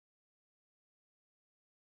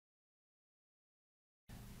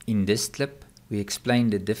In this clip, we explain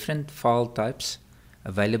the different file types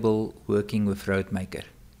available working with RoadMaker.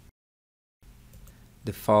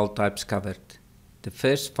 The file types covered. The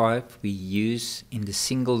first 5 we use in the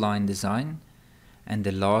single line design and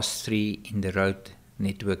the last 3 in the road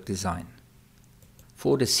network design.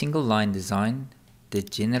 For the single line design, the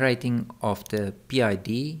generating of the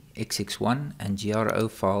PID, XX1 and GRO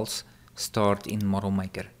files start in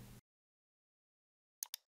ModelMaker.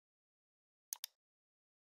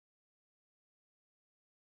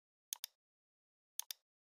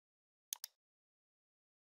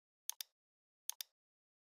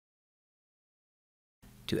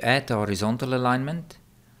 To add the horizontal alignment,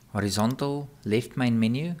 horizontal left main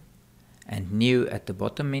menu and new at the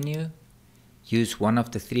bottom menu, use one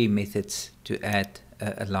of the 3 methods to add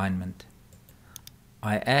an alignment.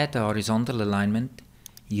 I add a horizontal alignment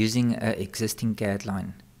using an existing CAD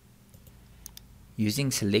line.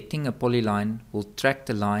 Selecting a polyline will track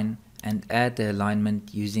the line and add the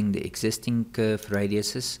alignment using the existing curve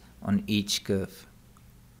radiuses on each curve.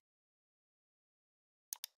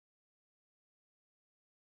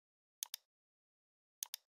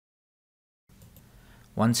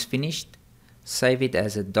 Once finished, save it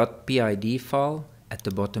as a .pid file at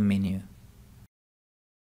the bottom menu.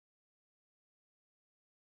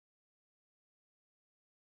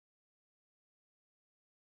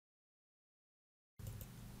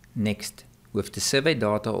 Next, with the survey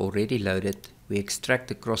data already loaded, we extract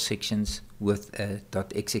the cross sections with a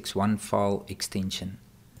 .xx1 file extension.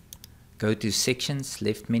 Go to Sections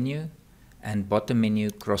left menu and bottom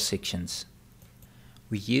menu cross sections.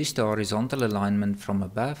 We use the horizontal alignment from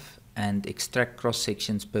above and extract cross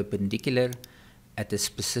sections perpendicular at a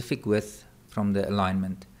specific width from the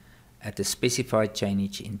alignment at a specified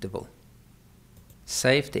chainage interval.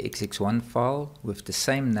 Save the XX1 file with the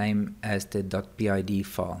same name as the .pid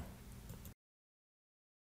file.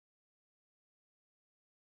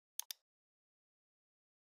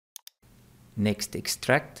 Next,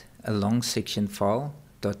 extract a long section file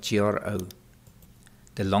 .gro.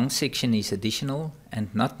 The long section is additional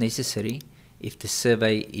and not necessary if the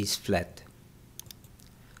survey is flat.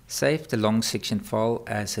 Save the long section file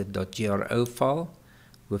as a .gro file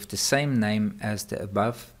with the same name as the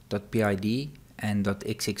above .pid and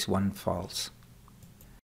 .xx1 files.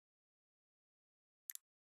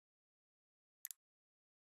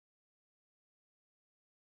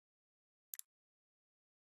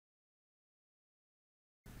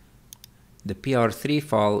 The PR3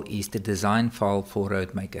 file is the design file for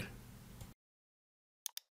RoadMaker.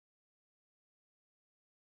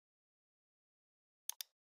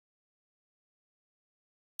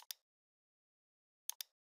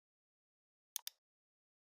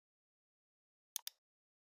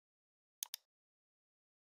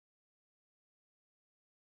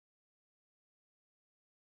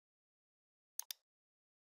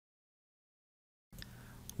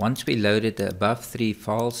 Once we loaded the above 3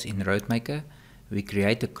 files in RoadMaker, we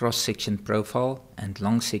create a cross-section profile and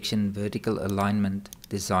long section vertical alignment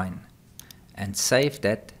design and save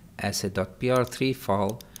that as a .pr3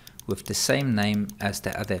 file with the same name as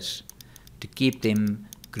the others to keep them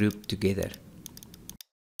grouped together.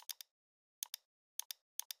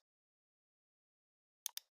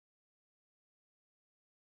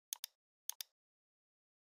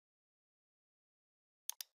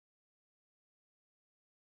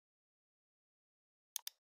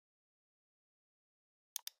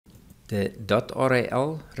 The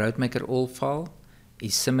 .ral RoadMaker all file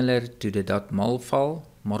is similar to the .mol file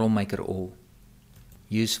ModelMaker all.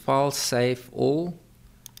 Use file save all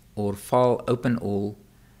or file open all.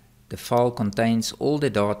 The file contains all the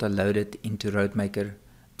data loaded into RoadMaker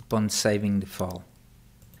upon saving the file.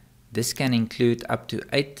 This can include up to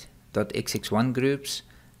 8 .xx1 groups,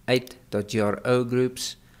 8 .gro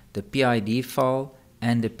groups, the PID file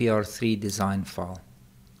and the PR3 design file.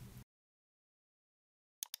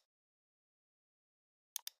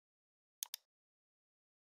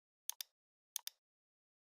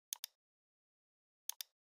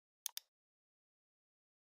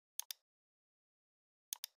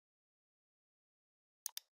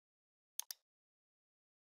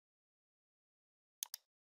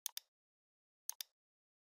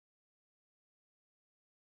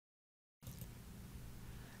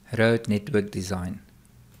 Road network design.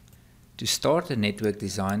 To start a network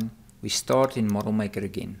design, we start in ModelMaker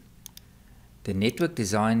again. The network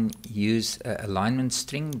design use a alignment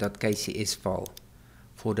string.kcs file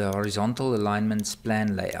for the horizontal alignments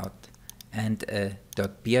plan layout and a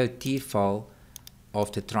 .bot file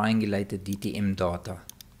of the triangulated DTM data.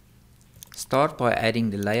 Start by adding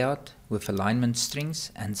the layout with alignment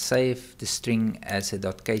strings and save the string as a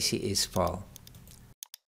 .kcs file.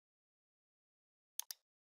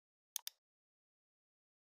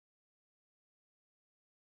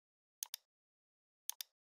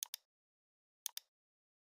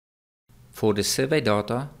 For the survey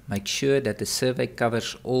data, make sure that the survey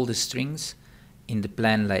covers all the strings in the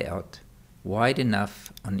plan layout, wide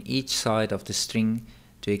enough on each side of the string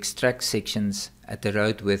to extract sections at the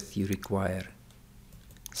road width you require.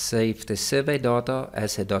 Save the survey data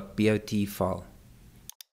as a .bot file.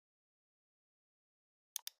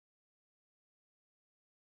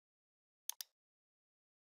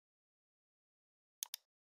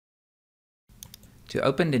 To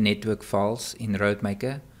open the network files in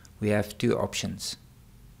RoadMaker, we have two options.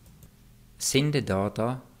 Send the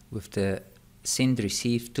data with the Send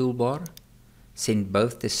Receive toolbar. Send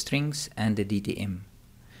both the strings and the DTM.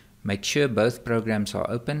 Make sure both programs are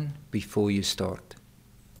open before you start.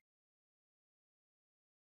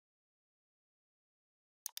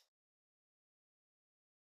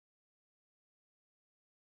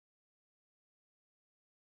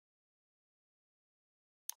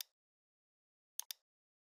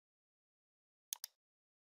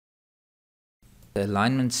 The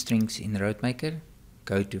alignment strings in RoadMaker,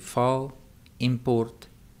 go to File, Import,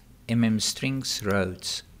 Strings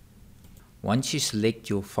Roads. Once you select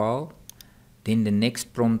your file, then the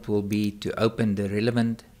next prompt will be to open the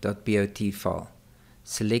relevant .bot file.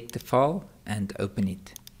 Select the file and open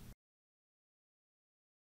it.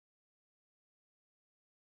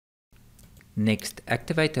 Next,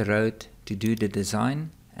 activate a road to do the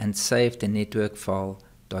design and save the network file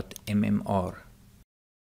 .mmr.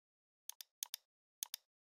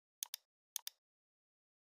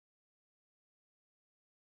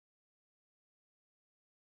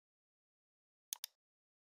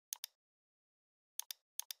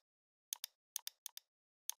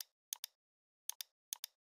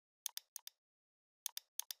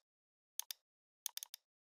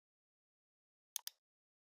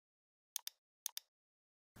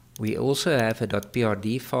 We also have a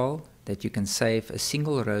 .prd file that you can save a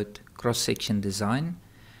single road cross-section design,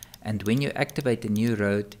 and when you activate a new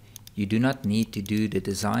road, you do not need to do the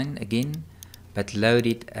design again, but load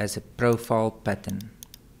it as a profile pattern.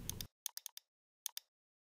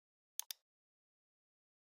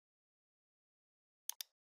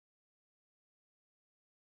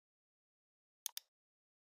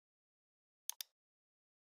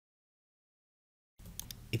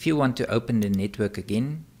 If you want to open the network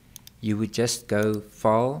again, you would just go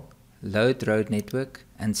File, Load Road Network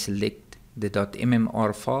and select the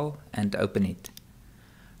 .mmr file and open it.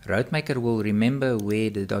 RoadMaker will remember where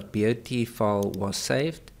the .bot file was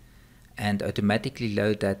saved and automatically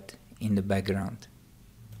load that in the background.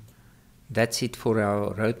 That's it for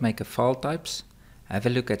our RoadMaker file types. Have a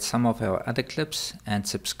look at some of our other clips and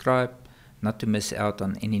subscribe not to miss out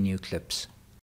on any new clips.